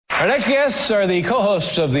Our next guests are the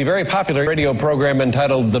co-hosts of the very popular radio program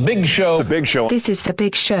entitled The Big Show. The Big Show. This is The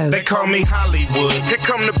Big Show. They call me Hollywood. Here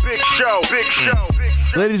come the Big Show. Big Show.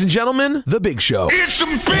 Ladies and gentlemen, The Big Show. It's a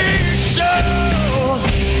big show.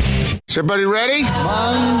 Is everybody ready?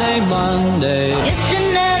 Monday. Just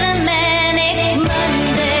another manic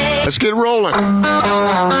Monday. Let's get rolling.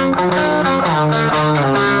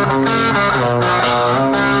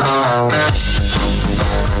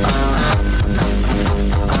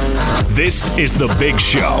 This is The Big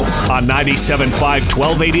Show on 97.5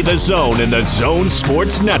 1280 The Zone and The Zone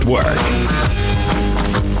Sports Network.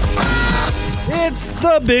 It's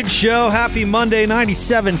The Big Show. Happy Monday,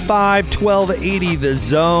 97.5 1280 The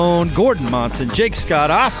Zone. Gordon Monson, Jake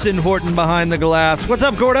Scott, Austin Horton behind the glass. What's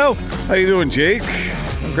up, Gordo? How you doing, Jake?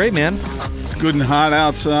 Great, man. It's good and hot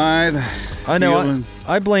outside. I know.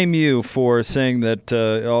 I blame you for saying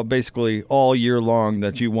that basically all year long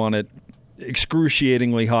that you want it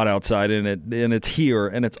excruciatingly hot outside, and it's here,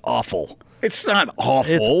 and it's awful. It's not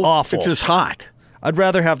awful. It's awful. It's just hot. I'd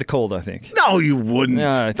rather have the cold, I think. No, you wouldn't.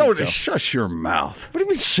 Yeah, I think Don't so. Shush your mouth. What do you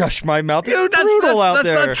mean shush my mouth? It's Dude, brutal out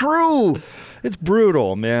there. That's not true. It's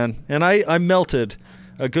brutal, man. And I melted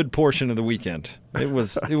a good portion of the weekend. It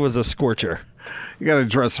was a scorcher. You got to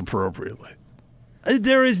dress appropriately.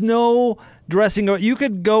 There is no dressing. You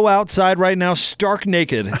could go outside right now stark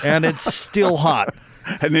naked, and it's still hot.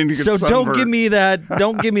 And then you get sunburned. Don't give me that.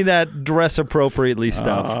 Don't give me that dress appropriately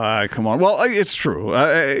stuff. Come on. Well, it's true.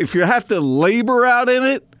 If you have to labor out in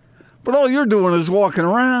it, but all you're doing is walking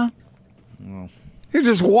around. You're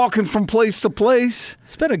just walking from place to place.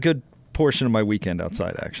 Spent a good portion of my weekend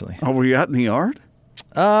outside, actually. Oh, were you out in the yard?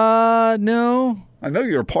 No. I know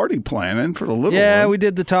you're party planning for the little one. Yeah, we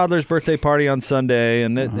did the toddler's birthday party on Sunday,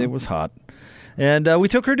 and it was hot. And we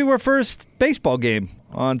took her to her first baseball game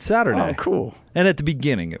on Saturday. Oh, cool. And at the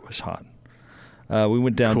beginning, it was hot. We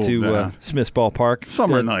went down to Smith's Ballpark.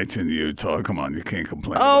 Summer nights in Utah. Come on, you can't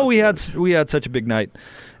complain. Oh, we had such a big night.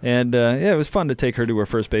 And, it was fun to take her to her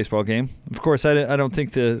first baseball game. Of course, I don't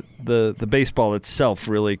think the baseball itself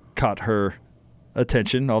really caught her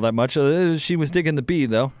attention all that much. She was digging the bee,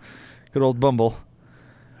 though. Good old Bumble.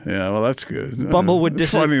 Yeah, well, that's good. Bumble would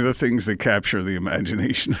It's funny the things that capture the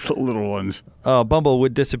imagination of the little ones. Bumble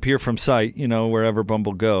would disappear from sight, wherever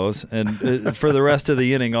Bumble goes. And for the rest of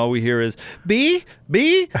the inning, all we hear is, bee,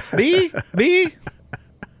 bee, bee, bee.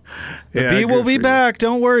 The bee will be back.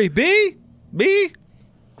 Don't worry. Bee, bee.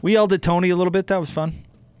 We yelled at Tony a little bit. That was fun.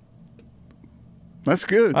 That's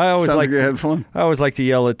good. Sounds like you had fun. I always like to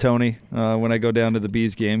yell at Tony when I go down to the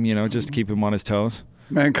Bees game, just to keep him on his toes.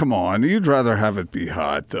 Man, come on. You'd rather have it be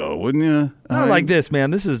hot, though, wouldn't you? Not like this,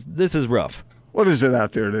 man. This is rough. What is it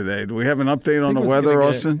out there today? Do we have an update on the weather,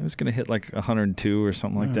 Austin? It was going to hit like 102 or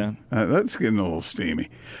something like that. That's getting a little steamy.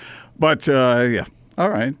 But, yeah. All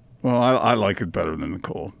right. Well, I like it better than the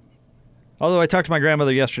cold. Although I talked to my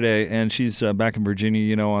grandmother yesterday, and she's back in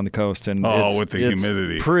Virginia, on the coast. And with the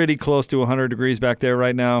humidity. Pretty close to 100 degrees back there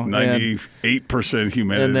right now. 98%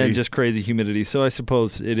 humidity. And then just crazy humidity. So I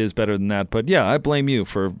suppose it is better than that. But, yeah, I blame you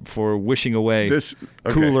for wishing away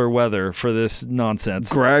cooler weather for this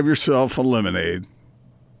nonsense. Grab yourself a lemonade,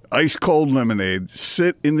 ice-cold lemonade,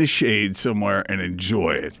 sit in the shade somewhere and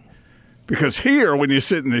enjoy it. Because here, when you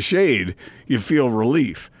sit in the shade, you feel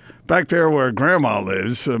relief. Back there where Grandma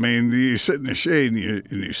lives, you sit in the shade and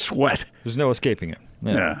you sweat. There's no escaping it.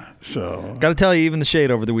 Yeah, so. Got to tell you, even the shade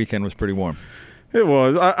over the weekend was pretty warm. It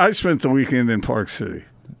was. I spent the weekend in Park City.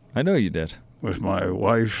 I know you did. With my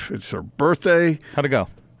wife. It's her birthday. How'd it go?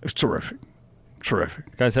 It's terrific. Terrific.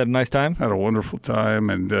 You guys had a nice time? Had a wonderful time,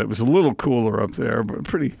 and it was a little cooler up there, but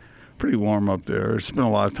pretty warm up there. Spent a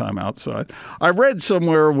lot of time outside. I read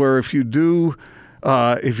somewhere where if you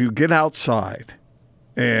get outside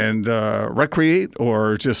and recreate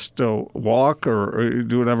or just walk or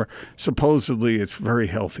do whatever, supposedly it's very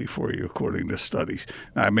healthy for you, according to studies.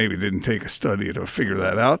 I maybe didn't take a study to figure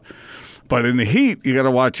that out, but in the heat, you got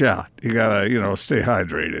to watch out. You got to, stay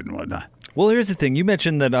hydrated and whatnot. Well, here's the thing. You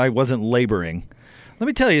mentioned that I wasn't laboring. Let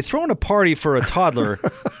me tell you, throwing a party for a toddler...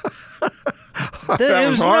 It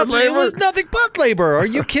was nothing but labor. Are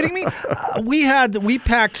you kidding me? We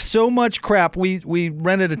packed so much crap. We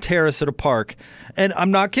rented a terrace at a park, and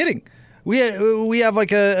I'm not kidding. We have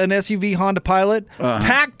like an SUV Honda Pilot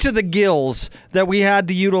packed to the gills that we had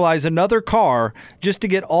to utilize another car just to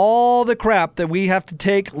get all the crap that we have to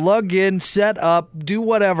take, lug in, set up, do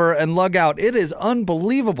whatever, and lug out. It is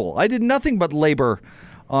unbelievable. I did nothing but labor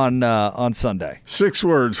on Sunday. 6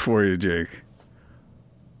 words for you, Jake.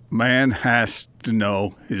 Man has to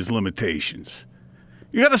know his limitations.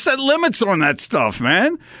 You got to set limits on that stuff,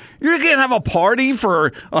 man. You can't have a party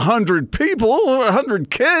for 100 people, 100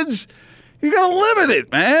 kids. You got to limit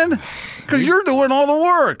it, man, because you're doing all the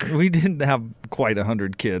work. We didn't have quite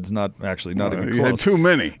 100 kids. Not even close. You had too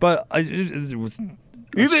many. But it was.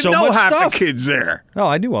 You didn't so know much half stuff. the kids there. No,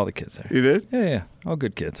 I knew all the kids there. You did? Yeah. All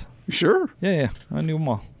good kids. You sure? Yeah. I knew them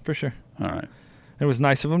all for sure. All right. It was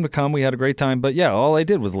nice of them to come. We had a great time. But yeah, all I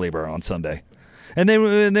did was labor on Sunday. And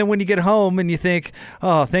then when you get home and you think,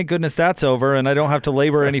 oh, thank goodness that's over and I don't have to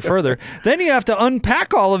labor any further, then you have to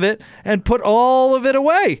unpack all of it and put all of it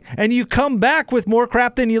away. And you come back with more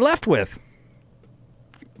crap than you left with.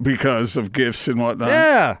 Because of gifts and whatnot.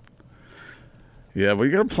 Yeah. Yeah, but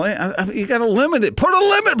you got to plan. You got to limit it. Put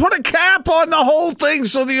a cap on the whole thing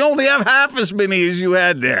so that you only have half as many as you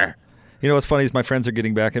had there. You know what's funny is my friends are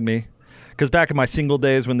getting back at me. Because back in my single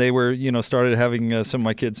days when they were, started having, some of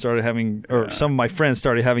my kids started having, or some of my friends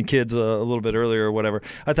started having kids a little bit earlier or whatever,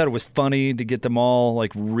 I thought it was funny to get them all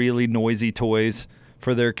like really noisy toys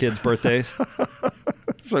for their kids' birthdays.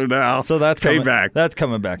 So now, that's payback. That's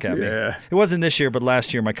coming back at me. Yeah. It wasn't this year, but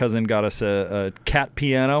last year my cousin got us a cat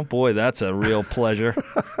piano. Boy, that's a real pleasure.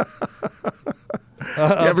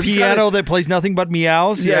 A piano that plays nothing but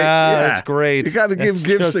meows. Yeah, that's great. You got to give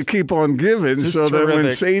gifts that keep on giving, so that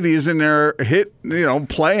when Sadie is in there,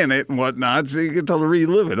 playing it and whatnot, so you get to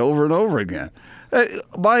relive it over and over again.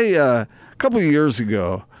 A couple of years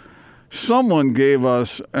ago, someone gave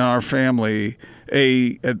us in our family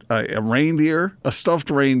a reindeer, a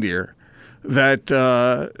stuffed reindeer that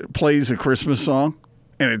plays a Christmas song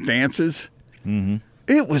and it dances. Mm-hmm.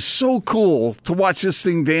 It was so cool to watch this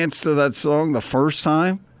thing dance to that song the first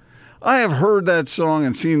time. I have heard that song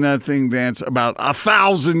and seen that thing dance about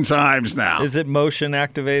 1,000 times now. Is it motion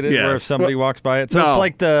activated? Yes. Where if somebody walks by it? So no. it's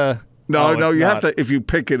like the... No, you not. have to, if you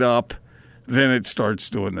pick it up, then it starts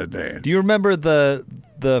doing the dance. Do you remember the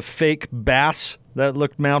fake bass that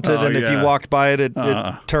looked mounted, and if you walked by it, it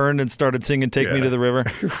turned and started singing "Take Me to the River"?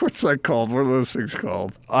 What's that called? What are those things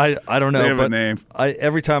called? I don't know. They have but a name.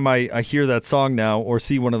 Every time I hear that song now or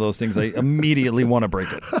see one of those things, I immediately want to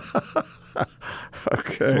break it.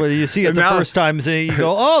 Okay. So you see it the first time, and you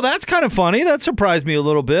go, "Oh, that's kind of funny. That surprised me a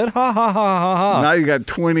little bit." Ha ha ha ha ha. Now you got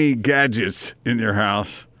 20 gadgets in your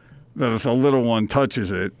house that if the little one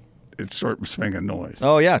touches it, it starts making noise.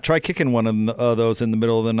 Oh, yeah. Try kicking one of those in the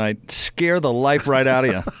middle of the night. Scare the life right out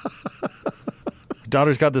of you.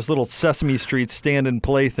 Daughter's got this little Sesame Street stand and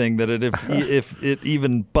play thing that if it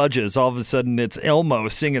even budges, all of a sudden it's Elmo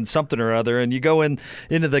singing something or other, and you go into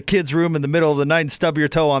the kids' room in the middle of the night and stub your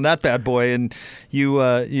toe on that bad boy, and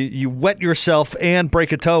you wet yourself and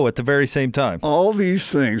break a toe at the very same time. All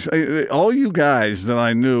these things, all you guys that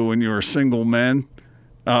I knew when you were single men,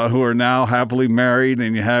 who are now happily married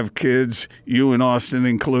and you have kids, you and Austin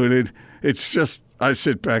included. It's just, I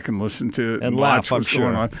sit back and listen to it and watch what's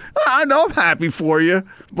going on. I know I'm happy for you,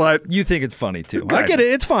 but... You think it's funny, too. I get it.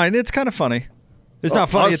 It's fine. It's kind of funny. It's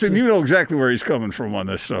not funny. Austin, you know exactly where he's coming from on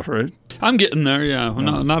this stuff, right? I'm getting there, yeah.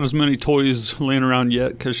 Not as many toys laying around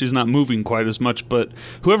yet because she's not moving quite as much, but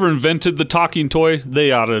whoever invented the talking toy,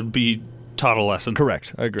 they ought to be taught a lesson.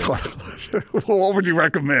 Right. I agree. What would you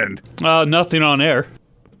recommend? Nothing on air.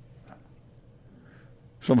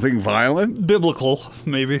 Something violent? Biblical,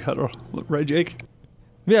 maybe. I don't know. Right, Jake?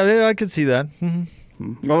 Yeah, I could see that.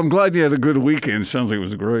 Mm-hmm. Well, I'm glad you had a good weekend. Sounds like it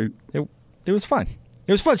was great. It was fun.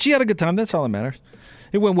 It was fun. She had a good time. That's all that matters.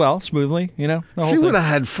 It went well, smoothly, the whole thing. She would have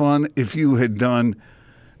had fun if you had done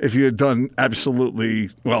absolutely,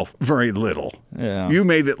 very little. Yeah. You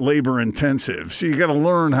made it labor intensive. So you got to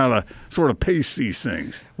learn how to sort of pace these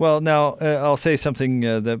things. Well, now, I'll say something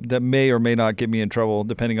that may or may not get me in trouble,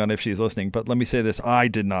 depending on if she's listening. But let me say this. I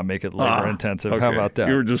did not make it labor intensive. Okay. How about that?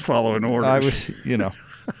 You were just following orders. I was,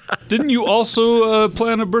 Didn't you also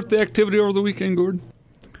plan a birthday activity over the weekend, Gordon?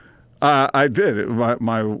 I did. It was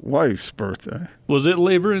my wife's birthday. Was it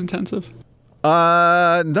labor intensive?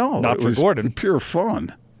 No. Not it for was Gordon. Pure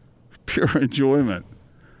fun. Pure enjoyment.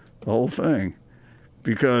 The whole thing.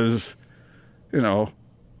 Because, you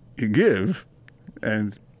give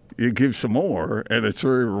and you give some more, and it's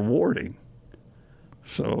very rewarding.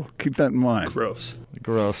 So keep that in mind. Gross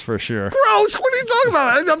for sure. Gross? What are you talking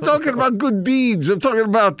about? I'm talking about good deeds. I'm talking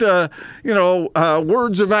about,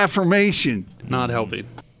 words of affirmation. Not helping.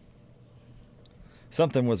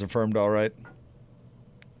 Something was affirmed all right.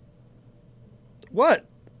 What?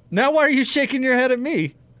 Now why are you shaking your head at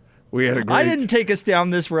me? I didn't take us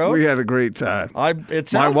down this road. We had a great time. It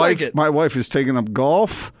sounds like it. My wife is taking up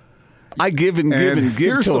golf. I give and give and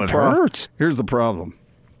give till it hurts. Here's the problem.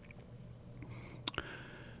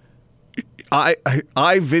 I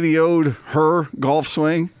videoed her golf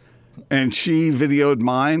swing, and she videoed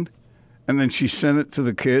mine, and then she sent it to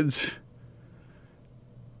the kids,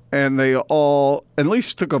 and they all at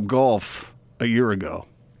least took up golf a year ago,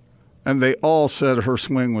 and they all said her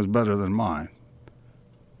swing was better than mine,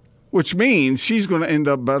 which means she's going to end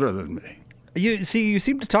up better than me. You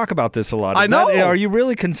seem to talk about this a lot. I know. Are you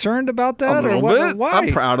really concerned about that? A little bit. Why?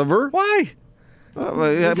 I'm proud of her. Why?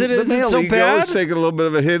 Is it so ego bad? is taking a little bit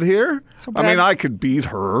of a hit here. So I mean, bad? I could beat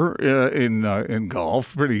her in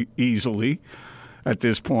golf pretty easily at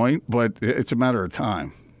this point, but it's a matter of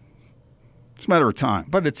time. It's a matter of time.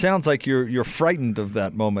 But it sounds like you're frightened of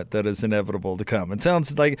that moment that is inevitable to come. It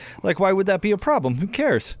sounds like why would that be a problem? Who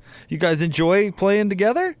cares? You guys enjoy playing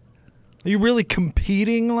together? Are you really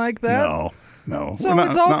competing like that? No. So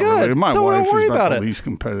it's all good. Really. My So wife don't worry is about the it. least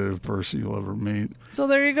competitive person you'll ever meet. So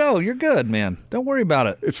there you go. You're good, man. Don't worry about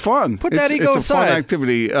it. It's fun. Put that ego it's a fun aside.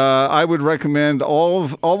 activity. I would recommend all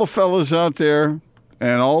the fellas out there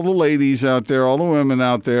and all the ladies out there, all the women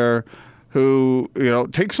out there who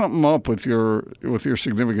take something up with your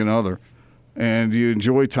significant other, and you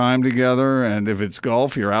enjoy time together. And if it's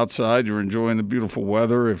golf, you're outside, you're enjoying the beautiful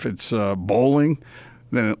weather. If it's bowling,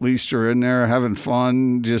 then at least you're in there having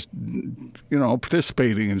fun, just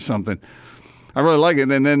participating in something. I really like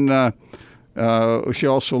it. And then she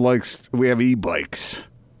also likes, we have e-bikes,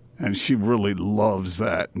 and she really loves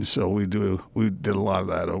that. And so we did a lot of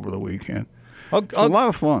that over the weekend. It's a lot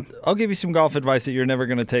of fun. I'll give you some golf advice that you're never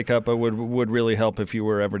going to take up, but would really help if you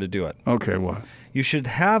were ever to do it. Okay, what? You should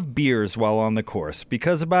have beers while on the course,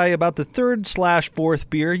 because by about the 3rd/4th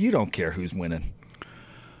beer, you don't care who's winning.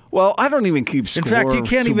 Well, I don't even keep score. In fact, you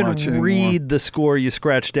can't too even much anymore. read the score you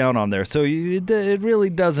scratched down on there, so it really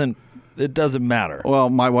doesn't. It doesn't matter. Well,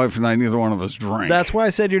 my wife and I, neither one of us drink. That's why I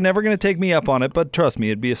said you're never going to take me up on it, but trust me,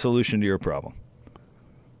 it'd be a solution to your problem.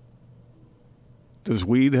 Does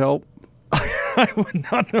weed help? I would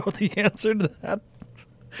not know the answer to that.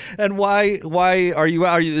 And why are you?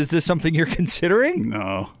 Is this something you're considering?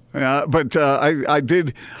 No. But I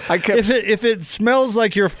kept. If it smells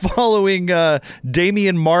like you're following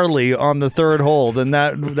Damian Marley on the 3rd hole, then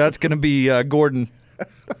that's going to be Gordon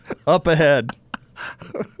up ahead,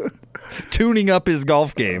 tuning up his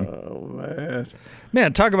golf game. Oh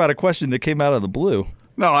man, talk about a question that came out of the blue.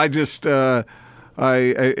 No, I just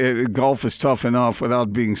golf is tough enough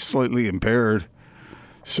without being slightly impaired.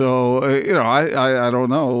 So I don't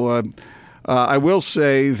know. I will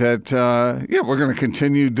say that, we're going to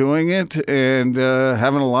continue doing it and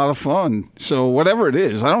having a lot of fun. So whatever it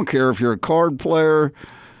is, I don't care if you're a card player,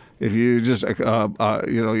 if you just,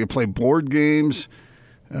 you play board games,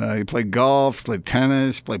 you play golf, play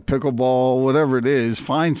tennis, play pickleball, whatever it is,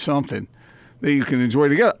 find something that you can enjoy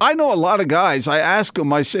together. I know a lot of guys, I ask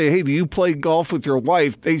them, I say, hey, do you play golf with your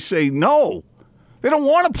wife? They say no. They don't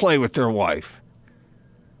want to play with their wife.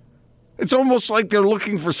 It's almost like they're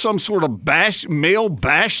looking for some sort of male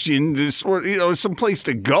bastion, some place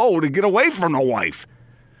to go to get away from the wife.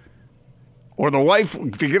 Or the wife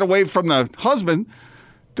to get away from the husband.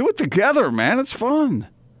 Do it together, man. It's fun.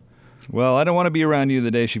 Well, I don't want to be around you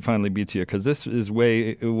the day she finally beats you, because this is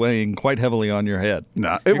weighing quite heavily on your head.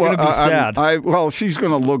 No, you're going to be sad. She's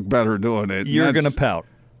going to look better doing it. You're going to pout.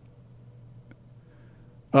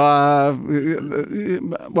 Well,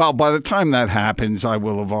 by the time that happens, I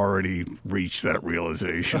will have already reached that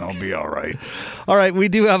realization. I'll be all right. All right, we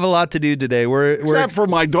do have a lot to do today. Except for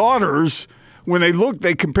my daughters, when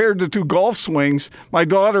they compared the two golf swings, my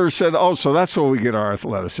daughter said, oh, so that's where we get our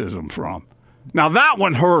athleticism from. Now, that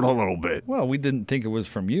one hurt a little bit. Well, we didn't think it was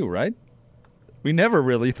from you, right? We never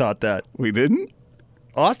really thought that. We didn't?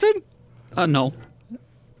 Austin? No.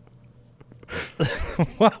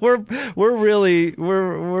 Well, we're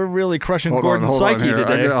really crushing Gordon's psyche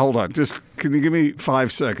today. Hold on. Just can you give me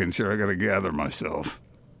 5 seconds here? I got to gather myself.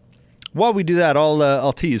 While we do that,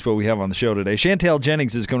 I'll tease what we have on the show today. Chantel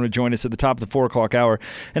Jennings is going to join us at the top of the 4 o'clock hour.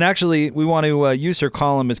 And actually, we want to use her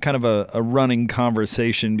column as kind of a running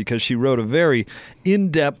conversation, because she wrote a very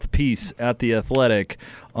in-depth piece at The Athletic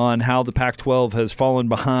on how the Pac-12 has fallen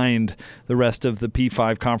behind the rest of the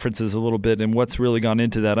P5 conferences a little bit and what's really gone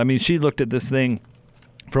into that. I mean, she looked at this thing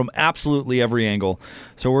from absolutely every angle.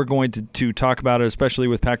 So we're going to talk about it, especially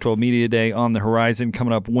with Pac-12 Media Day on the horizon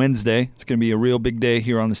coming up Wednesday. It's going to be a real big day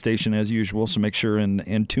here on the station as usual, so make sure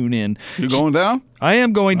and tune in. You going down? I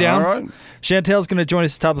am going down. All right. Chantel's going to join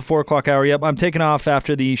us at the top of the 4 o'clock hour. Yep, I'm taking off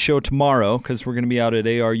after the show tomorrow because we're going to be out at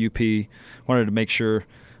ARUP. Wanted to make sure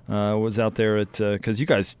I was out there at because you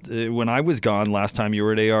guys, when I was gone last time you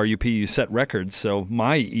were at ARUP, you set records, so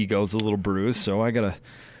my ego's a little bruised, so I got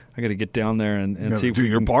to get down there and see if do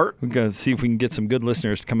your part. We got to see if we can get some good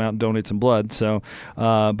listeners to come out and donate some blood. So,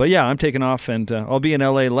 but yeah, I'm taking off, and I'll be in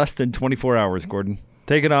LA less than 24 hours. Gordon,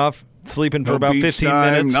 taking off, Sleeping for No about beach 15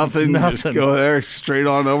 time, minutes. Nothing. Just go there straight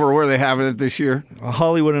on over. Where are they having it this year?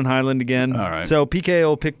 Hollywood and Highland again. All right. So PK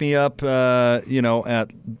will pick me up, at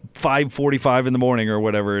 5:45 in the morning or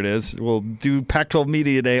whatever it is. We'll do Pac-12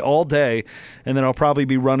 Media Day all day, and then I'll probably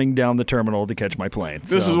be running down the terminal to catch my plane.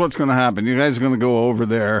 This is what's going to happen. You guys are going to go over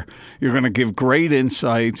there. You're going to give great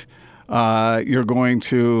insight. You're going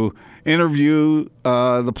to interview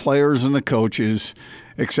the players and the coaches,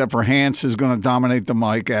 except for Hans is going to dominate the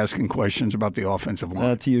mic asking questions about the offensive line.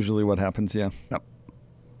 That's usually what happens, yeah. Yep.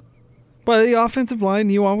 But the offensive line,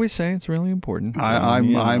 you always say it's really important. So,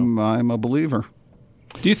 I'm a believer.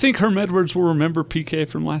 Do you think Herm Edwards will remember PK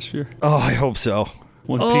from last year? Oh, I hope so.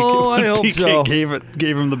 When I when hope PK so. gave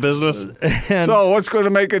him the business. So what's going to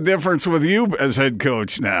make a difference with you as head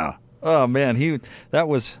coach now? Oh man, that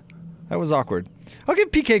was awkward. I'll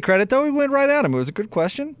give PK credit though; he went right at him. It was a good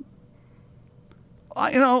question.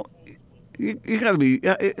 You got to be.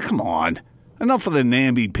 Come on, enough of the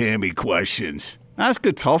namby-pamby questions. Ask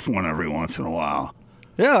a tough one every once in a while.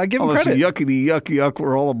 Yeah, I give him This credit. yuckity yuck.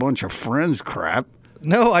 We're all a bunch of friends. Crap.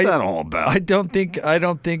 No, What's that all about? I don't think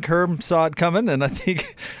Herm saw it coming, and I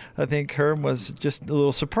think Herm was just a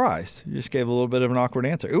little surprised. He just gave a little bit of an awkward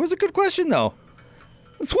answer. It was a good question though.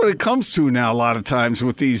 That's what it comes to now a lot of times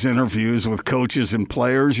with these interviews with coaches and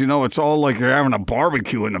players. It's all like you're having a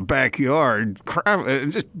barbecue in the backyard. Crap,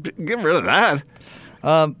 just get rid of that.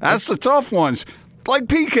 That's the tough ones. Like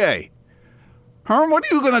PK. Herm, what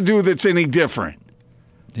are you going to do that's any different?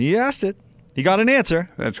 He asked it. He got an answer.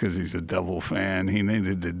 That's because he's a Devil fan. He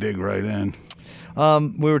needed to dig right in.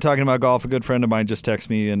 We were talking about golf. A good friend of mine just texted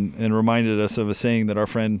me and reminded us of a saying that our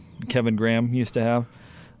friend Kevin Graham used to have.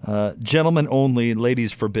 Gentlemen only,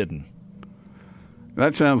 ladies forbidden.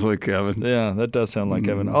 That sounds like Kevin. Yeah, that does sound like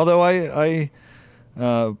Kevin. Although I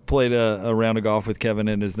played a round of golf with Kevin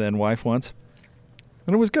and his then wife once,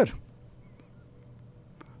 and it was good.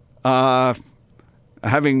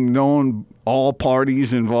 Having known all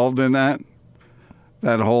parties involved in that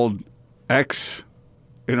whole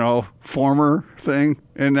former thing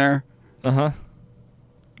in there.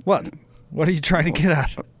 What? What are you trying to get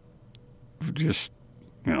at? Just,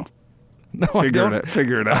 No,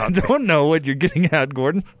 figure it out. I don't know what you're getting at,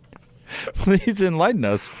 Gordon. Please enlighten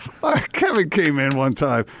us. Kevin came in one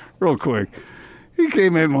time, real quick. He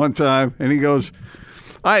came in one time, and he goes,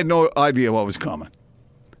 I had no idea what was coming.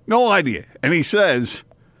 No idea. And he says,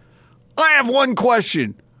 I have one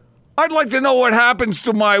question. I'd like to know what happens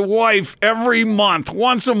to my wife every month.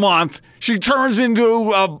 Once a month, she turns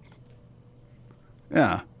into a...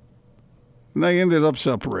 Yeah. And they ended up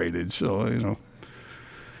separated, so,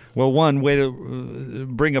 Well, one, way to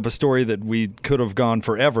bring up a story that we could have gone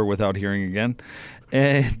forever without hearing again.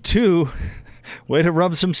 And two, way to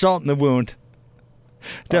rub some salt in the wound.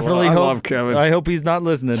 Definitely I love Kevin. I hope he's not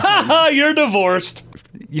listening. Ha ha! You're divorced.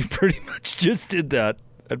 You pretty much just did that.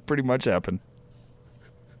 That pretty much happened.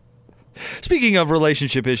 Speaking of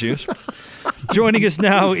relationship issues, joining us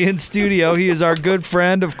now in studio, he is our good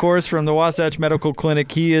friend, of course, from the Wasatch Medical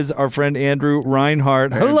Clinic. He is our friend Andrew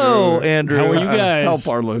Reinhardt. Hello, Andrew. How are you guys?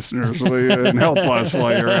 Help our listeners, will you? And help us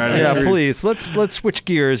while you're at it. Yeah, please. Let's switch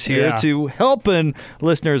gears here Yeah. to helping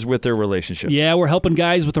listeners with their relationships. Yeah, we're helping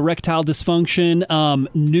guys with erectile dysfunction.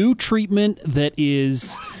 New treatment that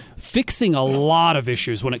is fixing a lot of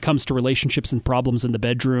issues when it comes to relationships and problems in the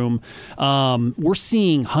bedroom. We're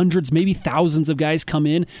seeing hundreds, maybe thousands of guys come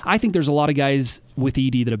in. I think there's a lot of guys with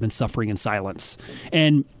ED that have been suffering in silence.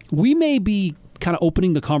 And we may be kind of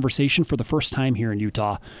opening the conversation for the first time here in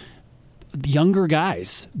Utah. Younger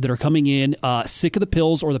guys that are coming in sick of the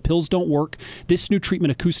pills or the pills don't work. This new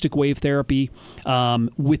treatment, acoustic wave therapy,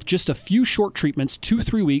 with just a few short treatments,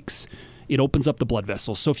 2-3 weeks, it opens up the blood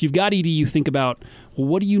vessels. So if you've got ED, you think about, well,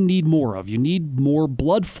 what do you need more of? You need more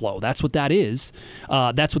blood flow. That's what that is.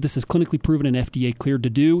 That's what this is clinically proven and FDA cleared to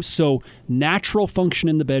do. So natural function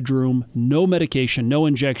in the bedroom, no medication, no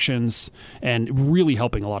injections, and really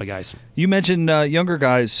helping a lot of guys. You mentioned younger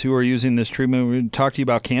guys who are using this treatment. We talked to you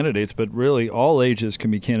about candidates, but really all ages can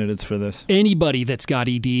be candidates for this. Anybody that's got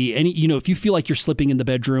ED, if you feel like you're slipping in the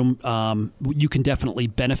bedroom, you can definitely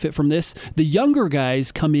benefit from this. The younger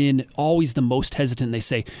guys come in always the most hesitant. They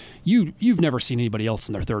say, you've never seen anybody else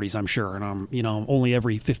in their 30s, I'm sure, and I'm only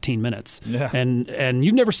every 15 minutes. Yeah. And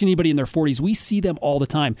you've never seen anybody in their 40s. We see them all the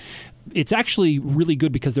time. It's actually really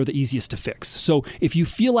good because they're the easiest to fix. So if you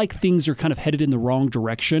feel like things are kind of headed in the wrong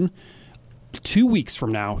direction, 2 weeks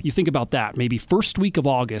from now, you think about that. Maybe first week of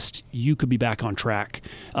August, you could be back on track,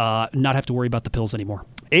 not have to worry about the pills anymore.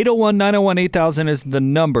 801-901-8000 is the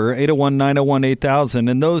number, 801-901-8000.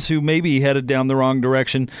 And those who may be headed down the wrong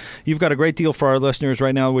direction, you've got a great deal for our listeners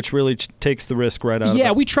right now, which really takes the risk right out of it.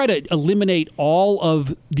 Yeah, we try to eliminate all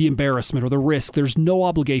of the embarrassment or the risk. There's no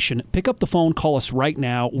obligation. Pick up the phone, call us right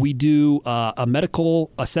now. We do a medical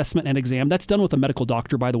assessment and exam. That's done with a medical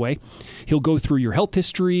doctor, by the way. He'll go through your health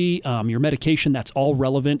history, your medication. That's all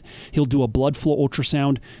relevant. He'll do a blood flow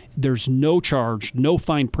ultrasound. There's no charge, no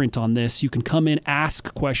fine print on this. You can come in,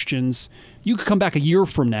 ask questions. You could come back a year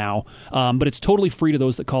from now, but it's totally free to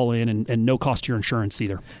those that call in and no cost to your insurance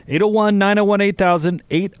either. 801-901-8000,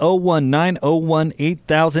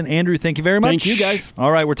 801-901-8000. Andrew, thank you very much. Thank you, guys.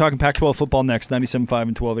 All right, we're talking Pac-12 football next, 97.5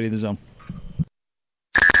 and 1280 The Zone.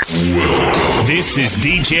 This is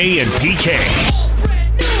DJ and PK.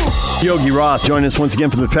 Yogi Roth join us once again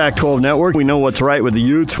from the Pac-12 Network. We know what's right with the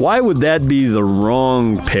Utes. Why would that be the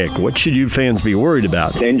wrong pick? What should you fans be worried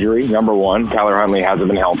about? Injury, number one. Tyler Huntley hasn't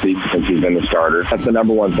been healthy since he's been the starter. That's the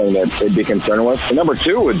number one thing that they'd be concerned with. And number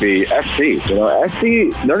two would be SC. SC,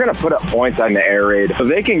 they're going to put up points on the air raid. So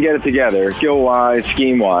they can get it together, skill-wise,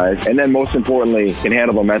 scheme-wise, and then most importantly, can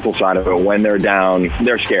handle the mental side of it. When they're down,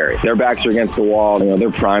 they're scary. Their backs are against the wall. They're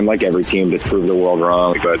primed like every team to prove the world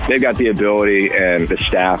wrong. But they've got the ability and the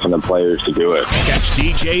staff and the players to do it. Catch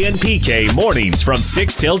DJ and PK mornings from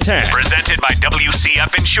 6 till 10. Presented by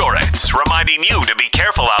WCF Insurance. Reminding you to be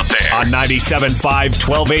careful out there. On 97.5,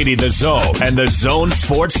 1280 The Zone and the Zone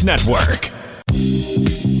Sports Network.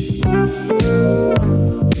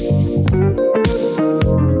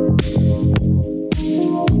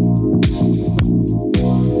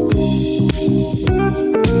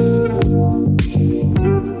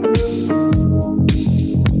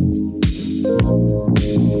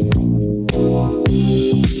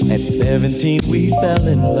 At 17 we fell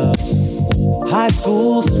in love, high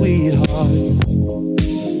school sweethearts.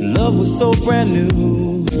 Love was so brand new.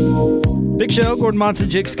 Big show, Gordon Monson,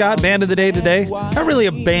 Jake Scott, band of the day today. Not really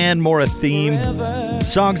a band, more a theme.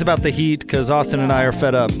 Songs about the heat, because Austin and I are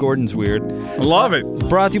fed up. Gordon's weird. I love it.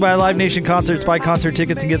 Brought to you by Live Nation Concerts. Buy concert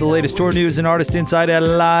tickets and get the latest tour news and artist insight at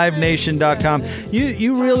livenation.com.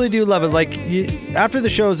 You really do love it. Like, after the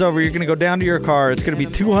show's over, you're going to go down to your car. It's going to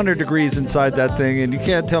be 200 degrees inside that thing, and you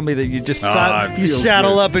can't tell me that you just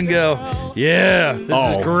saddle up and go, yeah,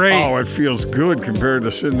 this is great. Oh, it feels good compared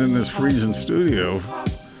to sitting in this freezing studio.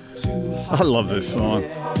 I love this song.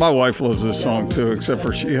 My wife loves this song too, except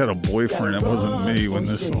for she had a boyfriend. It wasn't me when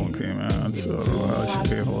this song came out, so I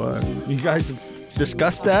should handle that. You guys have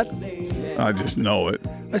discussed that? I just know it.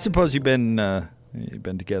 I suppose you've been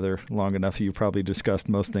together long enough. You probably discussed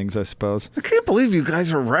most things, I suppose. I can't believe you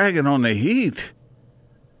guys are ragging on the heat.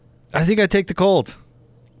 I think I take the cold.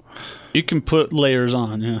 You can put layers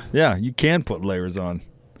on, yeah. Yeah, you can put layers on.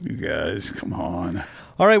 You guys, come on.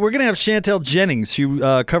 All right, we're going to have Chantel Jennings, who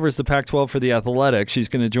covers the Pac-12 for The Athletic. She's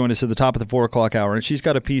going to join us at the top of the 4 o'clock hour, and she's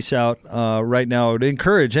got a piece out right now. I would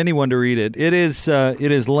encourage anyone to read it. It is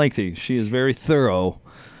lengthy. She is very thorough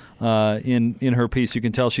in her piece. You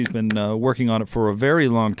can tell she's been working on it for a very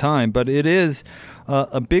long time, but it is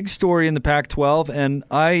a big story in the Pac-12, and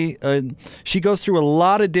she goes through a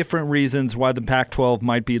lot of different reasons why the Pac-12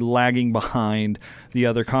 might be lagging behind the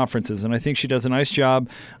other conferences, and I think she does a nice job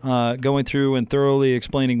going through and thoroughly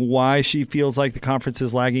explaining why she feels like the conference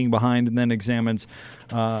is lagging behind, and then examines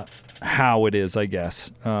how it is, I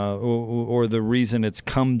guess, or the reason it's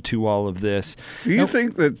come to all of this. Do you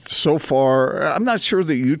think that so far, I'm not sure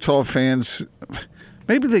that Utah fans,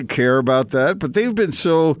 maybe they care about that, but they've been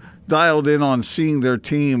so dialed in on seeing their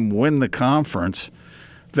team win the conference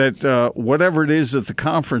that whatever it is that the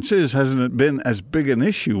conference is hasn't been as big an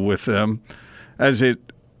issue with them as it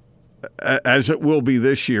will be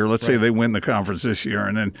this year. Let's say they win the conference this year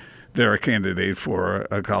and then they're a candidate for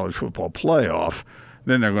a college football playoff.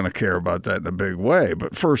 Then they're going to care about that in a big way.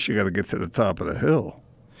 But first you got to get to the top of the hill.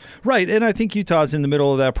 Right, and I think Utah's in the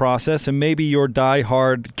middle of that process, and maybe your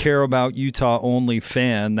diehard care about Utah-only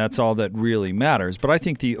fan, that's all that really matters. But I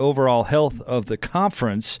think the overall health of the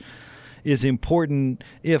conference is important.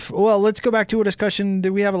 Let's go back to a discussion,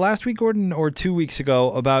 did we have it last week, Gordon, or 2 weeks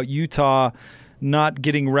ago, about Utah not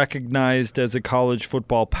getting recognized as a college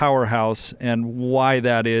football powerhouse and why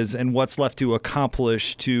that is and what's left to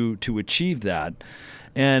accomplish to achieve that.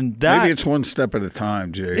 And that, maybe it's one step at a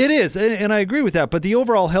time, Jay. It is, and I agree with that. But the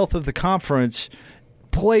overall health of the conference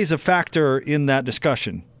plays a factor in that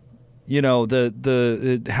discussion. You know,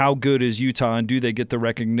 the how good is Utah, and do they get the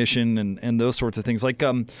recognition and those sorts of things. Like,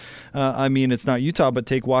 I mean, it's not Utah, but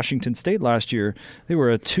take Washington State last year. They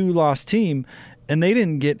were a 2-loss team, and they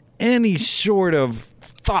didn't get any sort of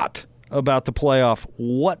thought about the playoff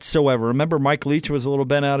whatsoever. Remember, Mike Leach was a little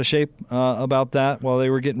bent out of shape about that while they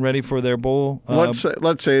were getting ready for their bowl. Let's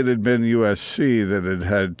say it had been USC that had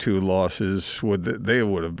had 2 losses. They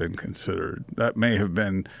would have been considered. That may have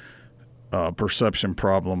been a perception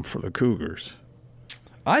problem for the Cougars.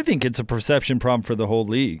 I think it's a perception problem for the whole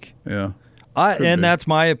league. Yeah. That's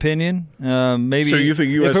my opinion. Maybe. So you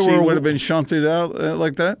think USC would have been shunted out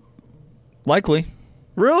like that? Likely.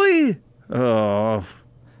 Really? Oh.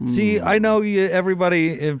 See, I know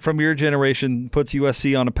everybody from your generation puts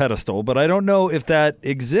USC on a pedestal, but I don't know if that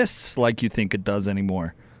exists like you think it does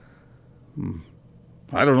anymore.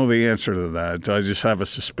 I don't know the answer to that. I just have a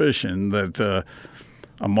suspicion that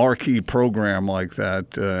a marquee program like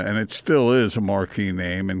that, and it still is a marquee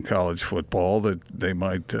name in college football, that they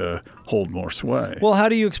might hold more sway. Well, how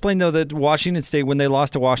do you explain, though, that Washington State, when they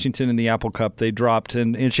lost to Washington in the Apple Cup, they dropped,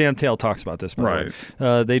 and Chantel talks about this, by the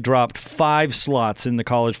way. They dropped 5 slots in the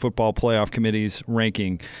college football playoff committee's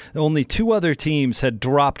ranking. Only 2 other teams had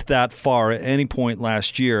dropped that far at any point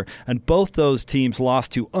last year, and both those teams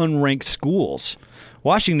lost to unranked schools.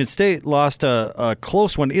 Washington State lost a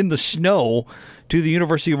close one in the snow to the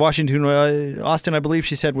University of Washington. Austin, I believe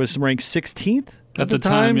she said, was ranked 16th at the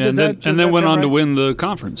time. Yeah, and then went on to win the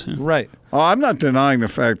conference. Yeah. Right. I'm not denying the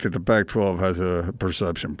fact that the Pac-12 has a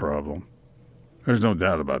perception problem. There's no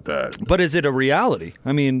doubt about that. But is it a reality?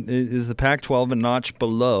 I mean, is the Pac-12 a notch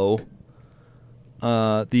below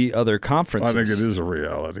the other conferences? I think it is a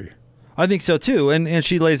reality. I think so, too. And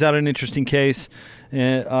she lays out an interesting case,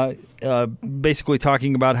 basically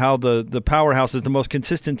talking about how the powerhouses, the most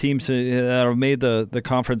consistent teams that have made the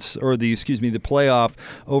conference, or the playoff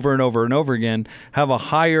over and over and over again, have a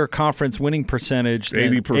higher conference winning percentage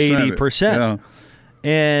than 80%. Yeah.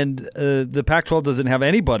 And the Pac-12 doesn't have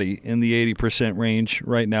anybody in the 80% range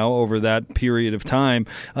right now over that period of time.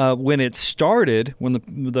 When it started, when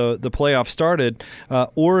the playoff started,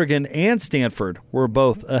 Oregon and Stanford were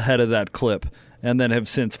both ahead of that clip, and then have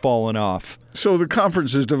since fallen off. So the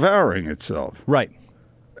conference is devouring itself. Right.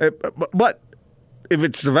 But if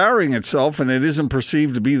it's devouring itself and it isn't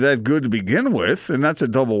perceived to be that good to begin with, then that's a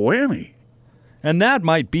double whammy. And that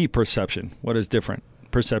might be perception. What is different?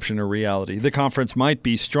 Perception or reality. The conference might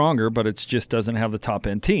be stronger, but it just doesn't have the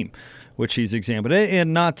top-end team, which he's examined.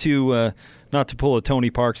 And not to pull a Tony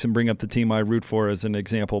Parks and bring up the team I root for as an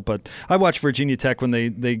example, but I watched Virginia Tech when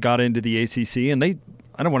they got into the ACC, and they,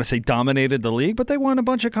 I don't want to say dominated the league, but they won a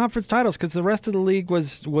bunch of conference titles because the rest of the league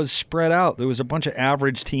was spread out. There was a bunch of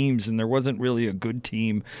average teams, and there wasn't really a good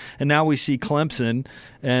team. And now we see Clemson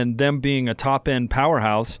and them being a top-end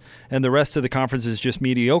powerhouse, and the rest of the conference is just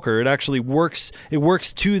mediocre. It actually works. It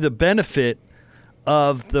works to the benefit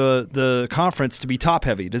of the conference to be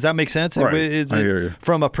top-heavy. Does that make sense? Right. I hear you.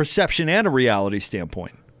 From a perception and a reality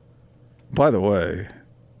standpoint. By the way,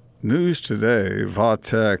 news today, Va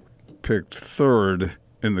Tech picked 3rd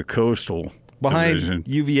in the Coastal behind Division.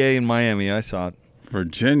 UVA and Miami. I saw it.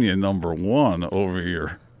 Virginia number 1 over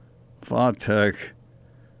your Va Tech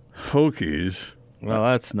Hokies. Well,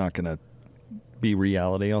 that's not going to be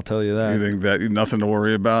reality, I'll tell you that. You think that nothing to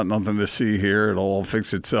worry about, nothing to see here, it'll all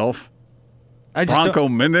fix itself? Bronco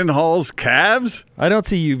Mendenhall's Cavs? I don't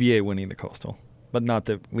see UVA winning the Coastal, but not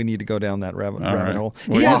that we need to go down that rabbit hole.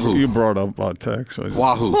 Well, you brought up Va Tech. So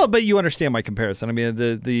well, but you understand my comparison. I mean,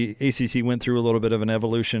 the ACC went through a little bit of an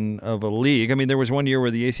evolution of a league. I mean, there was one year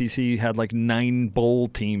where the ACC had like 9 bowl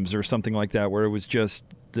teams or something like that, where it was just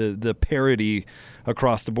the parity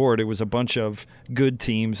across the board. It was a bunch of good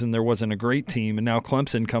teams, and there wasn't a great team. And now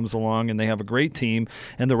Clemson comes along, and they have a great team.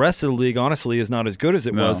 And the rest of the league, honestly, is not as good as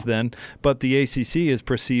it was then. But the ACC is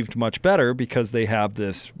perceived much better because they have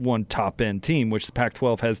this one top-end team, which the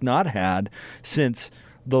Pac-12 has not had since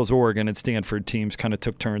those Oregon and Stanford teams kind of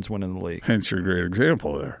took turns winning the league. Hence your great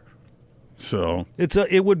example there. So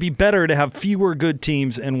it would be better to have fewer good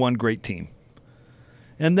teams and one great team.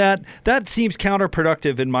 And that seems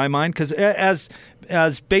counterproductive in my mind, because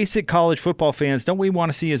as basic college football fans, don't we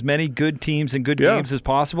want to see as many good teams and good games as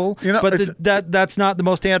possible? But that's not the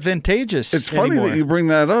most advantageous. It's funny that you bring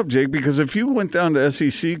that up, Jake, because if you went down to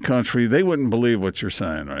SEC country, they wouldn't believe what you're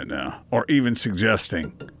saying right now, or even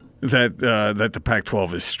suggesting that the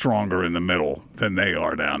Pac-12 is stronger in the middle than they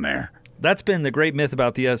are down there. That's been the great myth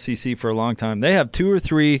about the SEC for a long time. They have 2 or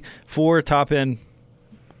 3, 4 top-end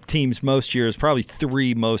teams most years, probably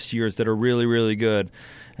 3 most years that are really, really good.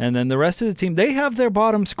 And then the rest of the team, they have their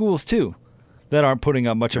bottom schools too that aren't putting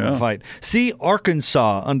up much of a fight. See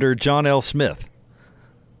Arkansas under John L. Smith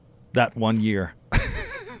that one year.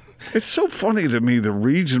 It's so funny to me, the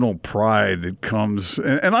regional pride that comes,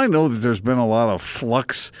 and I know that there's been a lot of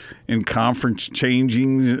flux in conference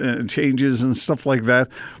changes and stuff like that,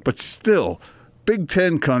 but still, Big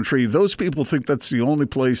Ten country, those people think that's the only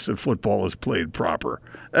place that football is played proper.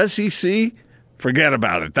 SEC, forget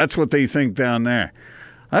about it. That's what they think down there.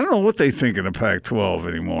 I don't know what they think in the Pac-12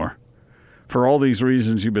 anymore, for all these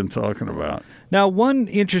reasons you've been talking about. Now, one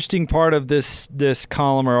interesting part of this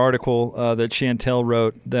column or article that Chantel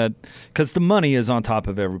wrote, that because the money is on top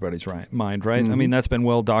of everybody's mind, right? Mm-hmm. I mean, that's been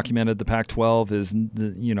well documented. The Pac-12 is,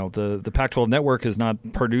 the Pac-12 network is not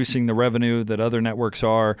producing the revenue that other networks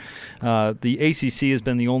are. The ACC has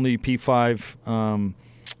been the only P5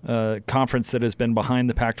 conference that has been behind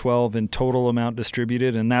the Pac-12 in total amount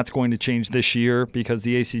distributed, and that's going to change this year because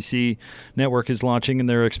the ACC network is launching, and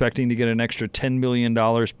they're expecting to get an extra $10 million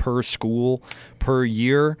per school per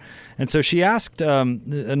year. And so she asked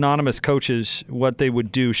anonymous coaches what they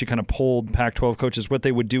would do. She kind of polled Pac-12 coaches what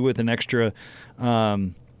they would do with an extra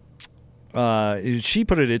she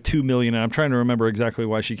put it at $2 million, and I'm trying to remember exactly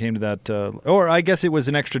why she came to that. Or I guess it was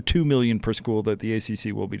an extra $2 million per school that the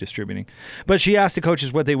ACC will be distributing. But she asked the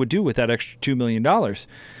coaches what they would do with that extra $2 million,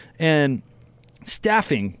 and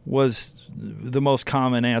staffing was the most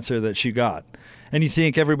common answer that she got. And you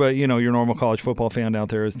think everybody, your normal college football fan out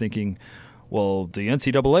there is thinking, well, the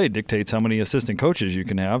NCAA dictates how many assistant coaches you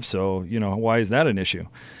can have, so why is that an issue?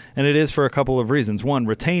 And it is for a couple of reasons. one,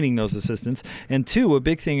 retaining those assistants. And two, a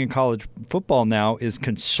big thing in college football now is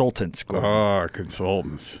consultants.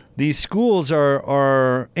 Consultants. These schools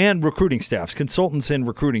are and recruiting staffs, consultants and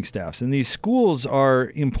recruiting staffs. And these schools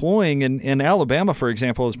are employing, and Alabama, for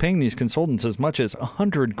example, is paying these consultants as much as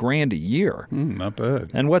 $100,000 a year. Not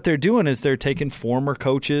bad. And what they're doing is they're taking former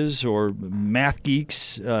coaches or math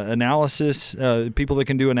geeks, analysis, people that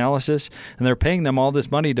can do analysis, and they're paying them all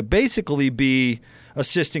this money to basically be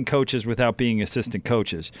assistant coaches without being assistant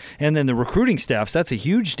coaches. And then the recruiting staffs, that's a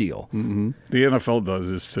huge deal. Mm-hmm. The NFL does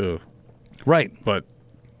this too. Right. But,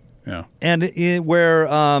 yeah. And where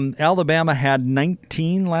Alabama had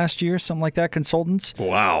 19 last year, something like that, consultants.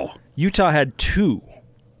 Wow. Utah had 2.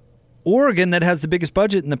 Oregon, that has the biggest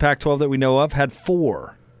budget in the Pac-12 that we know of, had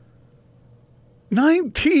 4.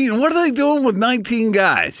 19? What are they doing with 19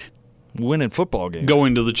 guys? Winning football games.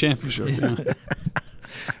 Going to the championship, yeah.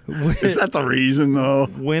 Is that the reason, though?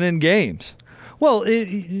 Winning games. Well,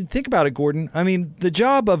 think about it, Gordon. I mean, the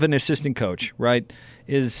job of an assistant coach, right,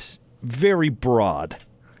 is very broad.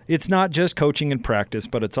 It's not just coaching and practice,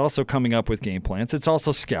 but it's also coming up with game plans. It's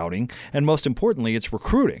also scouting. And most importantly, it's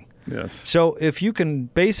recruiting. Yes. So if you can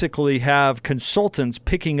basically have consultants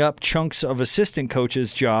picking up chunks of assistant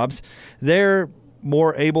coaches' jobs, they're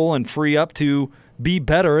more able and free up to be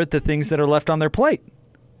better at the things that are left on their plate.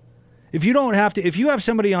 If you have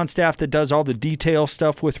somebody on staff that does all the detail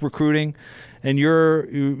stuff with recruiting, and you're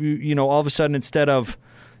all of a sudden, instead of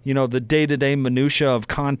the day-to-day minutia of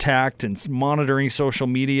contact and monitoring social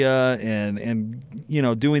media and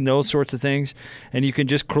doing those sorts of things, and you can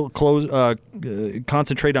just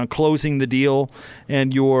concentrate on closing the deal,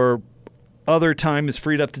 and your other time is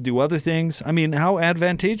freed up to do other things. I mean, how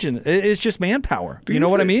advantageous. It's just manpower. You know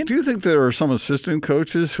what I mean? Do you think there are some assistant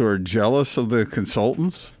coaches who are jealous of the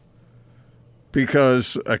consultants?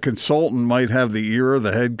 Because a consultant might have the ear of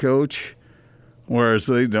the head coach, whereas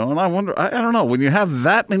they don't. I wonder, I don't know. When you have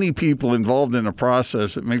that many people involved in a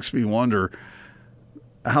process, it makes me wonder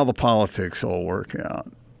how the politics all work out.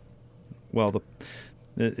 Well,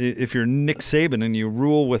 if you're Nick Saban and you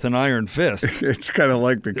rule with an iron fist. It's kind of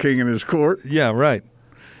like the king in his court. Yeah, right.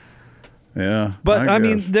 Yeah. But, I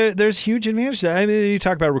mean, there's huge advantages. I mean, you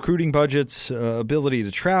talk about recruiting budgets, ability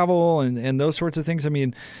to travel, and those sorts of things. I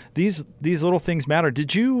mean, these little things matter.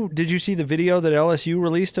 Did you see the video that LSU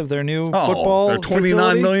released of their new football their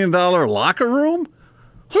 $29 million locker room?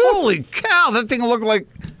 Holy cow, that thing looked like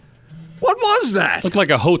 – what was that? Looked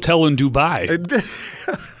like a hotel in Dubai.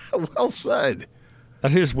 Well said.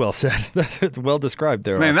 That is well said. That's well described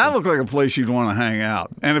there. Man, Austin. that looked like a place you'd want to hang out.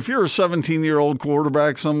 And if you're a 17-year-old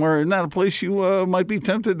quarterback somewhere, isn't that a place you might be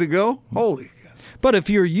tempted to go? Holy. But if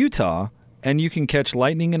you're Utah and you can catch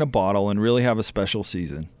lightning in a bottle and really have a special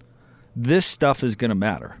season, this stuff is going to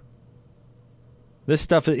matter. This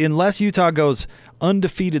stuff, unless Utah goes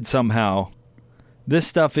undefeated somehow, this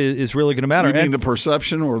stuff is really going to matter. You mean the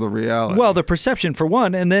perception or the reality? Well, the perception for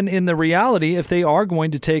one, and then in the reality, if they are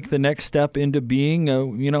going to take the next step into being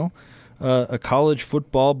a college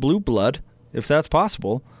football blue blood, if that's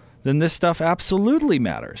possible, then this stuff absolutely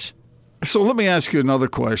matters. So let me ask you another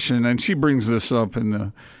question, and she brings this up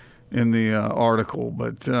in the article,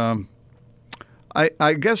 but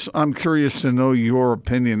I guess I'm curious to know your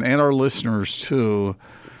opinion and our listeners too.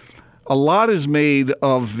 a lot is made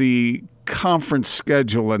of the conference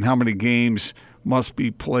schedule and how many games must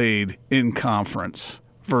be played in conference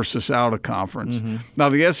versus out of conference. Mm-hmm. Now,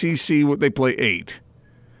 the SEC, they play 8.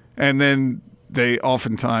 And then they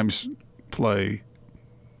oftentimes play,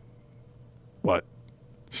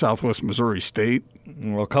 Southwest Missouri State?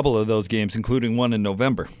 Well, a couple of those games, including one in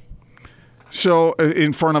November. So,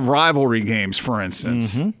 in front of rivalry games, for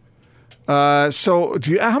instance. Mm-hmm. So,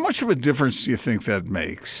 how much of a difference do you think that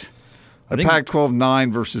makes? I think Pac-12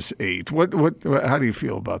 9 versus 8. How do you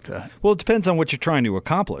feel about that? Well, it depends on what you're trying to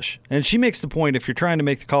accomplish. And she makes the point, if you're trying to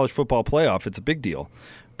make the college football playoff, it's a big deal.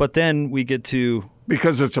 But then we get to...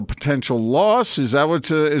 Because it's a potential loss? Is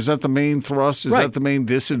that the main thrust? Is that the main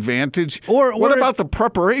disadvantage? Or what about the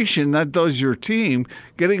preparation that does your team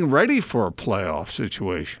getting ready for a playoff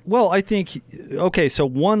situation? Well, I think, so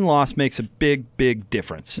one loss makes a big, big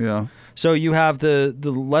difference. Yeah. So you have the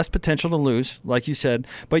less potential to lose, like you said,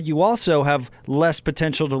 but you also have less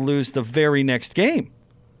potential to lose the very next game,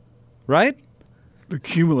 right? The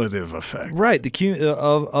cumulative effect. Right,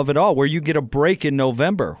 of it all, where you get a break in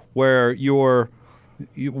November where you're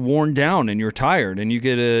worn down and you're tired, and you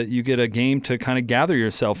get a game to kind of gather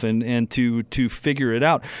yourself and to figure it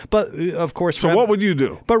out. But of course, so what would you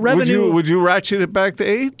do? But revenue, would you ratchet it back to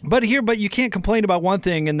 8? But you can't complain about one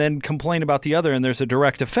thing and then complain about the other, and there's a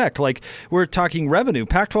direct effect. Like, we're talking revenue.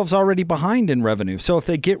 Pac-12's already behind in revenue, so if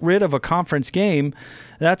they get rid of a conference game,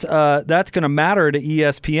 that's going to matter to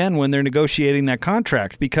ESPN when they're negotiating that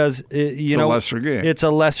contract, because it's a lesser game. It's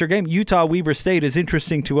a lesser game. Utah-Weber State is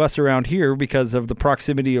interesting to us around here because of the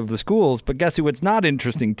proximity of the schools, but guess who it's not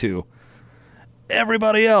interesting to?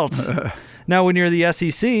 Everybody else. Now, when you're the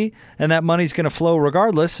SEC and that money's going to flow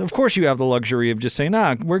regardless, of course you have the luxury of just saying,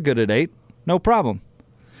 we're good at 8. No problem.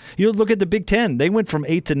 You look at the Big Ten. They went from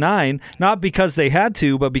 8 to 9, not because they had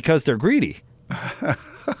to, but because they're greedy.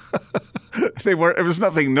 It was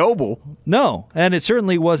nothing noble. No, and it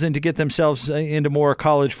certainly wasn't to get themselves into more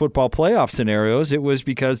college football playoff scenarios. It was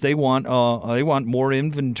because they want more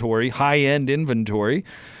inventory, high-end inventory,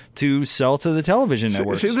 to sell to the television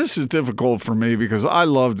networks. See, this is difficult for me because I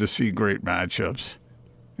love to see great matchups.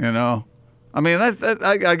 I mean,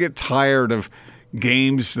 I get tired of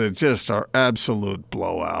games that just are absolute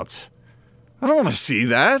blowouts. I don't want to see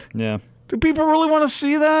that. Yeah. Do people really want to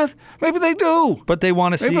see that? Maybe they do. But they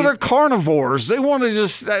want to see... Maybe they're carnivores. They want to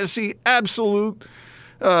just see absolute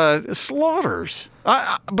slaughters.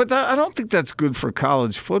 But I don't think that's good for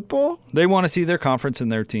college football. They want to see their conference and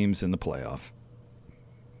their teams in the playoff.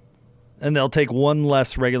 And they'll take one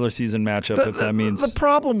less regular season matchup if that means... The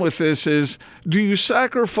problem with this is, do you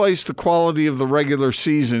sacrifice the quality of the regular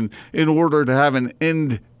season in order to have an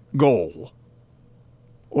end goal?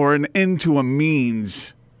 Or an end to a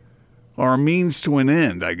means... Or a means to an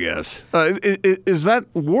end, I guess. Is that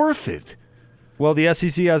worth it? Well, the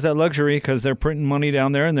SEC has that luxury because they're printing money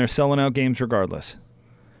down there and they're selling out games regardless,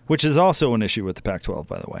 which is also an issue with the Pac-12,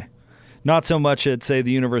 by the way. Not so much at, say,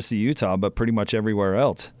 the University of Utah, but pretty much everywhere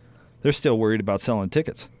else. They're still worried about selling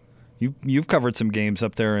tickets. You've covered some games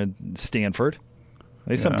up there in Stanford.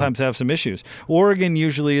 They sometimes have some issues. Oregon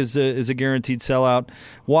usually is a guaranteed sellout.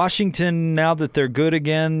 Washington, now that they're good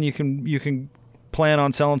again, you can plan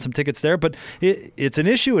on selling some tickets there, but it's an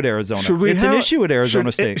issue at Arizona. An issue at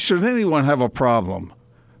Arizona State. Should anyone have a problem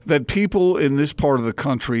that people in this part of the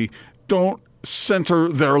country don't center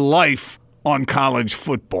their life on college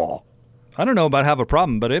football? I don't know about have a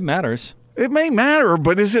problem, but it matters. It may matter,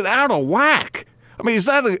 but is it out of whack? I mean, is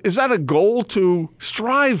that a goal to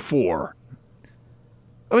strive for?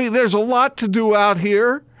 I mean, there's a lot to do out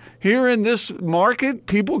here. Here in this market,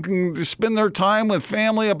 people can spend their time with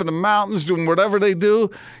family up in the mountains doing whatever they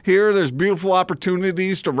do. Here, there's beautiful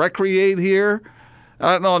opportunities to recreate here.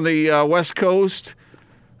 On the West Coast,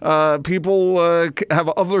 people have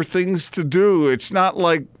other things to do. It's not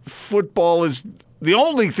like football is the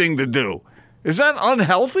only thing to do. Is that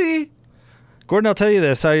unhealthy? Gordon, I'll tell you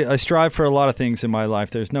this. I strive for a lot of things in my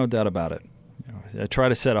life. There's no doubt about it. I try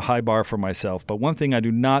to set a high bar for myself. But one thing I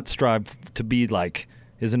do not strive to be like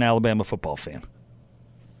is an Alabama football fan.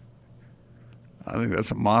 I think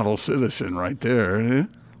that's a model citizen right there. Eh?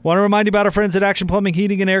 Want to remind you about our friends at Action Plumbing,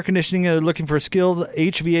 Heating, and Air Conditioning. They're looking for skilled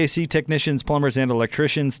HVAC technicians, plumbers, and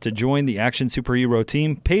electricians to join the Action Superhero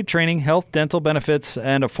team. Paid training, health, dental benefits,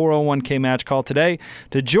 and a 401k match. Call today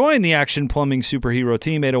to join the Action Plumbing Superhero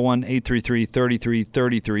team,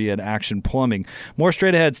 801-833-3333 at Action Plumbing. More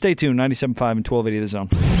straight ahead. Stay tuned, 97.5 and 1280 The Zone.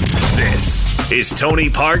 This is Tony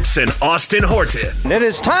Parks and Austin Horton. It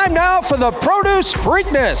is time now for the Produce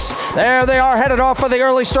Freakness. There they are, headed off for the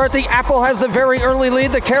early start. The apple has the very early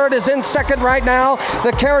lead. The carrot is in second right now.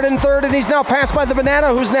 The carrot in third, and he's now passed by the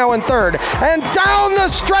banana, who's now in third. And down the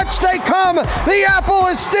stretch they come. The apple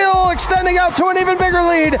is still extending out to an even bigger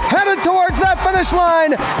lead, headed towards that finish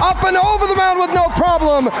line. Up and over the mound with no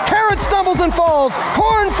problem. Carrot stumbles and falls.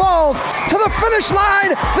 Corn falls to the finish line.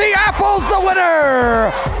 The apple's the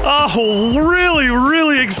winner. Oh, really,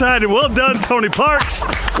 really excited. Well done, Tony Parks.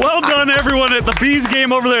 Well done, everyone at the Bees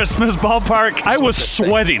game over there at Smith's Ballpark. I was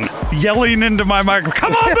sweating, yelling into my microphone,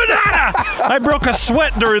 "Come on, banana!" I broke a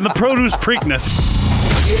sweat during the Produce Preakness.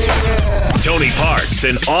 Tony Parks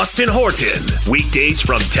and Austin Horton. Weekdays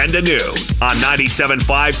from 10 to noon on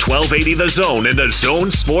 97.5, 1280 The Zone and the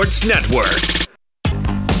Zone Sports Network.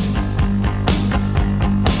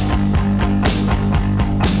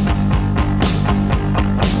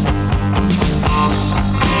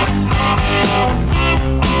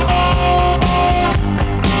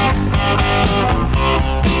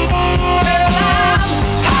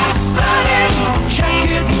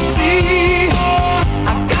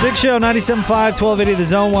 Big Show, 97.5, 1280 The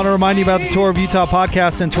Zone. Want to remind you about the Tour of Utah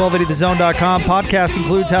podcast and 1280thezone.com. Podcast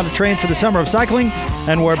includes how to train for the summer of cycling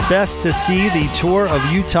and where best to see the Tour of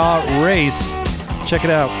Utah race. Check it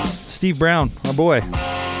out. Steve Brown, our boy,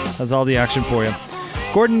 has all the action for you.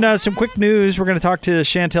 Gordon, some quick news. We're going to talk to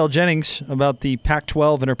Chantel Jennings about the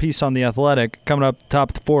Pac-12 and her piece on The Athletic coming up top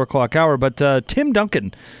of the 4 o'clock hour. But Tim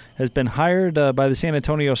Duncan has been hired by the San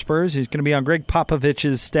Antonio Spurs. He's going to be on Greg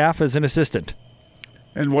Popovich's staff as an assistant.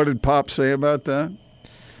 And what did Pop say about that?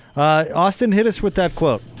 Austin, hit us with that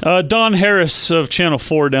quote. Don Harris of Channel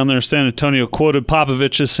 4 down there in San Antonio quoted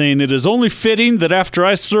Popovich as saying, "It is only fitting that after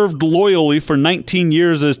I served loyally for 19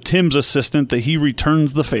 years as Tim's assistant that he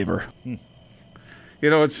returns the favor." You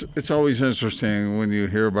know, it's always interesting when you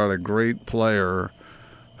hear about a great player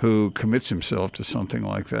who commits himself to something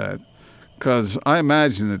like that, because I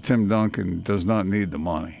imagine that Tim Duncan does not need the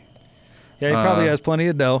money. Yeah, he probably has plenty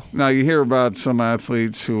of dough. Now, you hear about some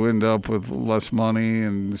athletes who end up with less money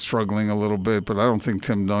and struggling a little bit, but I don't think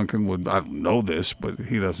Tim Duncan would. I don't know this, but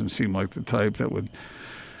he doesn't seem like the type that would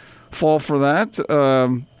fall for that.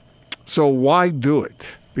 So why do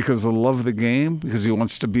it? Because of the love of the game? Because he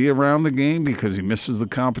wants to be around the game? Because he misses the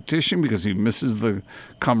competition? Because he misses the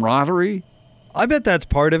camaraderie? I bet that's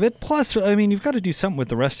part of it. Plus, I mean, you've got to do something with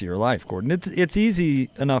the rest of your life, Gordon. It's easy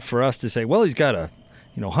enough for us to say, well, he's got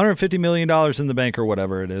 $150 million in the bank or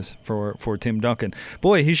whatever it is for Tim Duncan.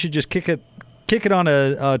 Boy, he should just kick it on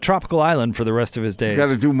a tropical island for the rest of his days. You got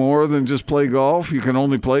to do more than just play golf. You can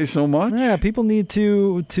only play so much. Yeah, people need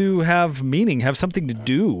to have meaning, have something to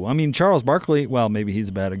do. I mean, Charles Barkley, well, maybe he's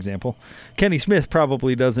a bad example. Kenny Smith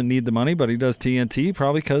probably doesn't need the money, but he does TNT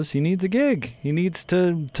probably because he needs a gig. He needs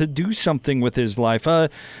to do something with his life.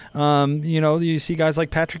 You see guys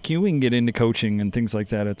like Patrick Ewing get into coaching and things like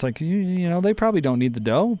that. It's like, they probably don't need the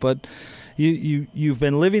dough, but you've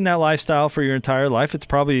been living that lifestyle for your entire life. It's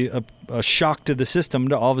probably a shock to the system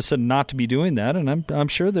to all of a sudden not to be doing that, and I'm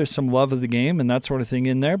sure there's some love of the game and that sort of thing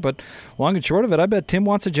in there, but long and short of it, I bet Tim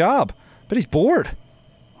wants a job, but he's bored.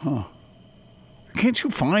 Huh. Can't you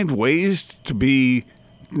find ways to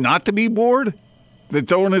not to be bored that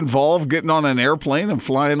don't involve getting on an airplane and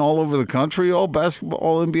flying all over the country all basketball,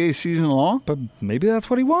 all NBA season long? But maybe that's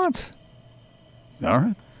what he wants. All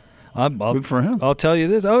right. Good for him. I'll tell you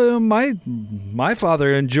this. Oh, my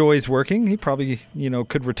father enjoys working. He probably,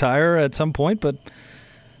 could retire at some point, but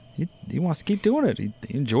he wants to keep doing it. He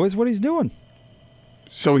enjoys what he's doing.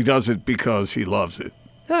 So he does it because he loves it.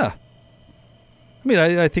 Yeah. I mean,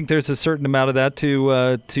 I think there's a certain amount of that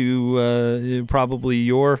to probably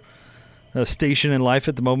your station in life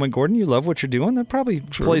at the moment, Gordon. You love what you're doing. That probably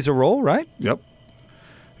plays a role, right? Yep.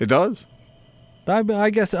 It does. I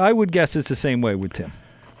would guess it's the same way with Tim.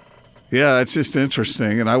 Yeah, it's just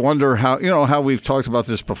interesting. And I wonder how we've talked about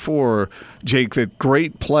this before, Jake, that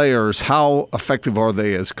great players, how effective are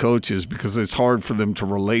they as coaches? Because it's hard for them to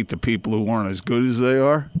relate to people who aren't as good as they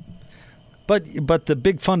are. But the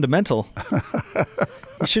big fundamental,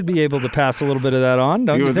 you should be able to pass a little bit of that on,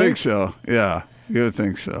 don't you think? You would think so, yeah. You would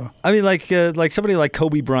think so. I mean, like somebody like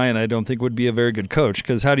Kobe Bryant, I don't think would be a very good coach,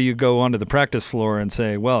 because how do you go onto the practice floor and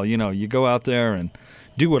say, well, you go out there and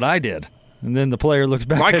do what I did? And then the player looks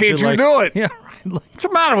back Why at you can't you like, do it? Yeah, right. Like, what's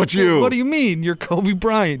the matter with you? What do you mean? You're Kobe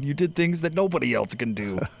Bryant. You did things that nobody else can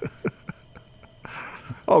do.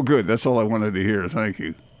 Oh, good. That's all I wanted to hear. Thank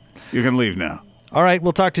you. You can leave now. All right,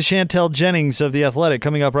 we'll talk to Chantel Jennings of The Athletic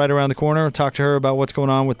coming up right around the corner. We'll talk to her about what's going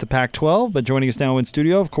on with the Pac-12. But joining us now in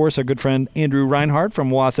studio, of course, our good friend Andrew Reinhardt from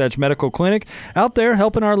Wasatch Medical Clinic, out there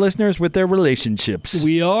helping our listeners with their relationships.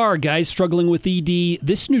 We are, guys, struggling with ED.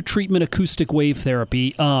 This new treatment, acoustic wave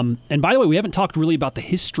therapy. And by the way, we haven't talked really about the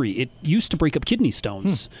history. It used to break up kidney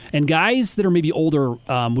stones. And guys that are maybe older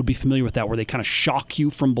would be familiar with that, where they kind of shock you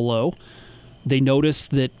from below. They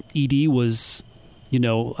noticed that ED was...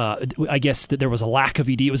 I guess that there was a lack of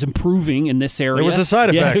ED. It was improving in this area. There was a side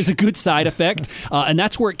effect. Yeah, it was a good side effect. And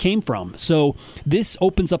that's where it came from. So this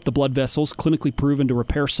opens up the blood vessels, clinically proven to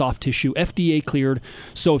repair soft tissue, FDA cleared.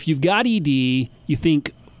 So if you've got ED, you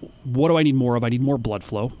think, what do I need more of? I need more blood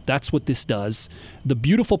flow. That's what this does. The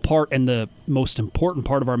beautiful part and the most important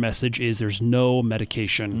part of our message is there's no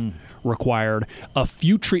medication required. A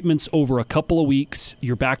few treatments over a couple of weeks,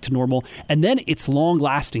 you're back to normal. And then it's long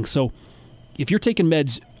lasting. So if you're taking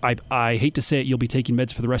meds, I hate to say it, you'll be taking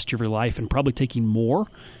meds for the rest of your life and probably taking more.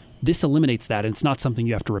 This eliminates that, and it's not something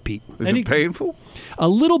you have to repeat. Is it painful? A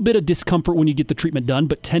little bit of discomfort when you get the treatment done,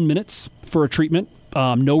 but 10 minutes for a treatment.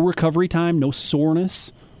 No recovery time, no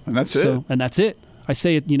soreness. And that's it. And that's it. I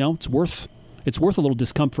say it. It's worth a little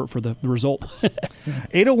discomfort for the result.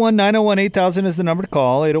 801-901-8000 is the number to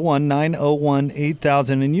call,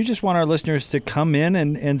 801-901-8000. And you just want our listeners to come in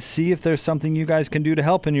and see if there's something you guys can do to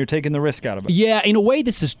help, and you're taking the risk out of it. Yeah, in a way,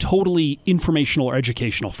 this is totally informational or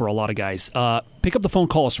educational for a lot of guys. Pick up the phone,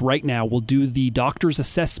 call us right now. We'll do the doctor's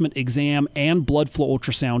assessment exam and blood flow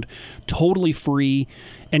ultrasound totally free.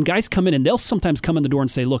 And guys come in, and they'll sometimes come in the door and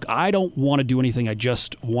say, look, I don't want to do anything. I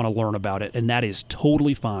just want to learn about it. And that is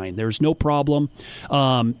totally fine. There's no problem.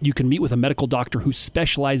 You can meet with a medical doctor who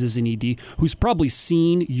specializes in ED, who's probably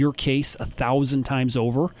seen your case 1,000 times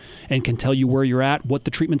over and can tell you where you're at, what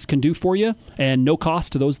the treatments can do for you, and no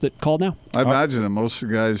cost to those that call now. I imagine that most of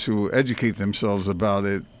the guys who educate themselves about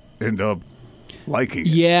it end up liking it.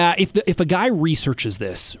 Yeah, if a guy researches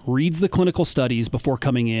this, reads the clinical studies before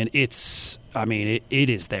coming in, it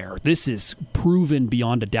is there. This is proven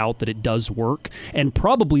beyond a doubt that it does work, and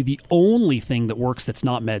probably the only thing that works that's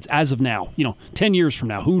not meds as of now. 10 years from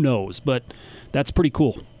now, who knows? But that's pretty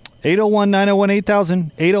cool.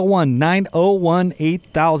 801-901-8000,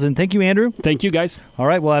 801-901-8000. Thank you, Andrew. Thank you, guys. All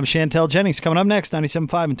right, we'll have Chantel Jennings coming up next,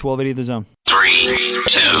 97.5 and 1280 The Zone. 3,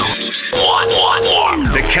 2, 1.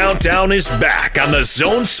 The countdown is back on the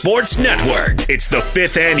Zone Sports Network. It's the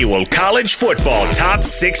 5th annual College Football Top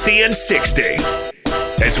 60 and 60.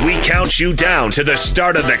 As we count you down to the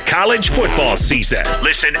start of the college football season.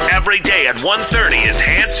 Listen every day at 1:30 as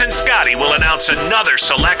Hans and Scotty will announce another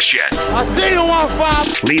selection. I see you on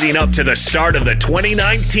 5. Leading up to the start of the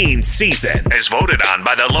 2019 season, as voted on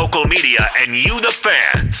by the local media and you, the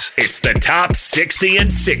fans. It's the Top 60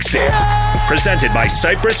 and 60. Presented by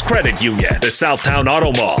Cypress Credit Union, the Southtown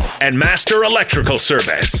Auto Mall, and Master Electrical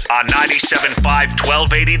Service on 97.5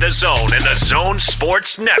 1280 The Zone and the Zone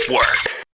Sports Network.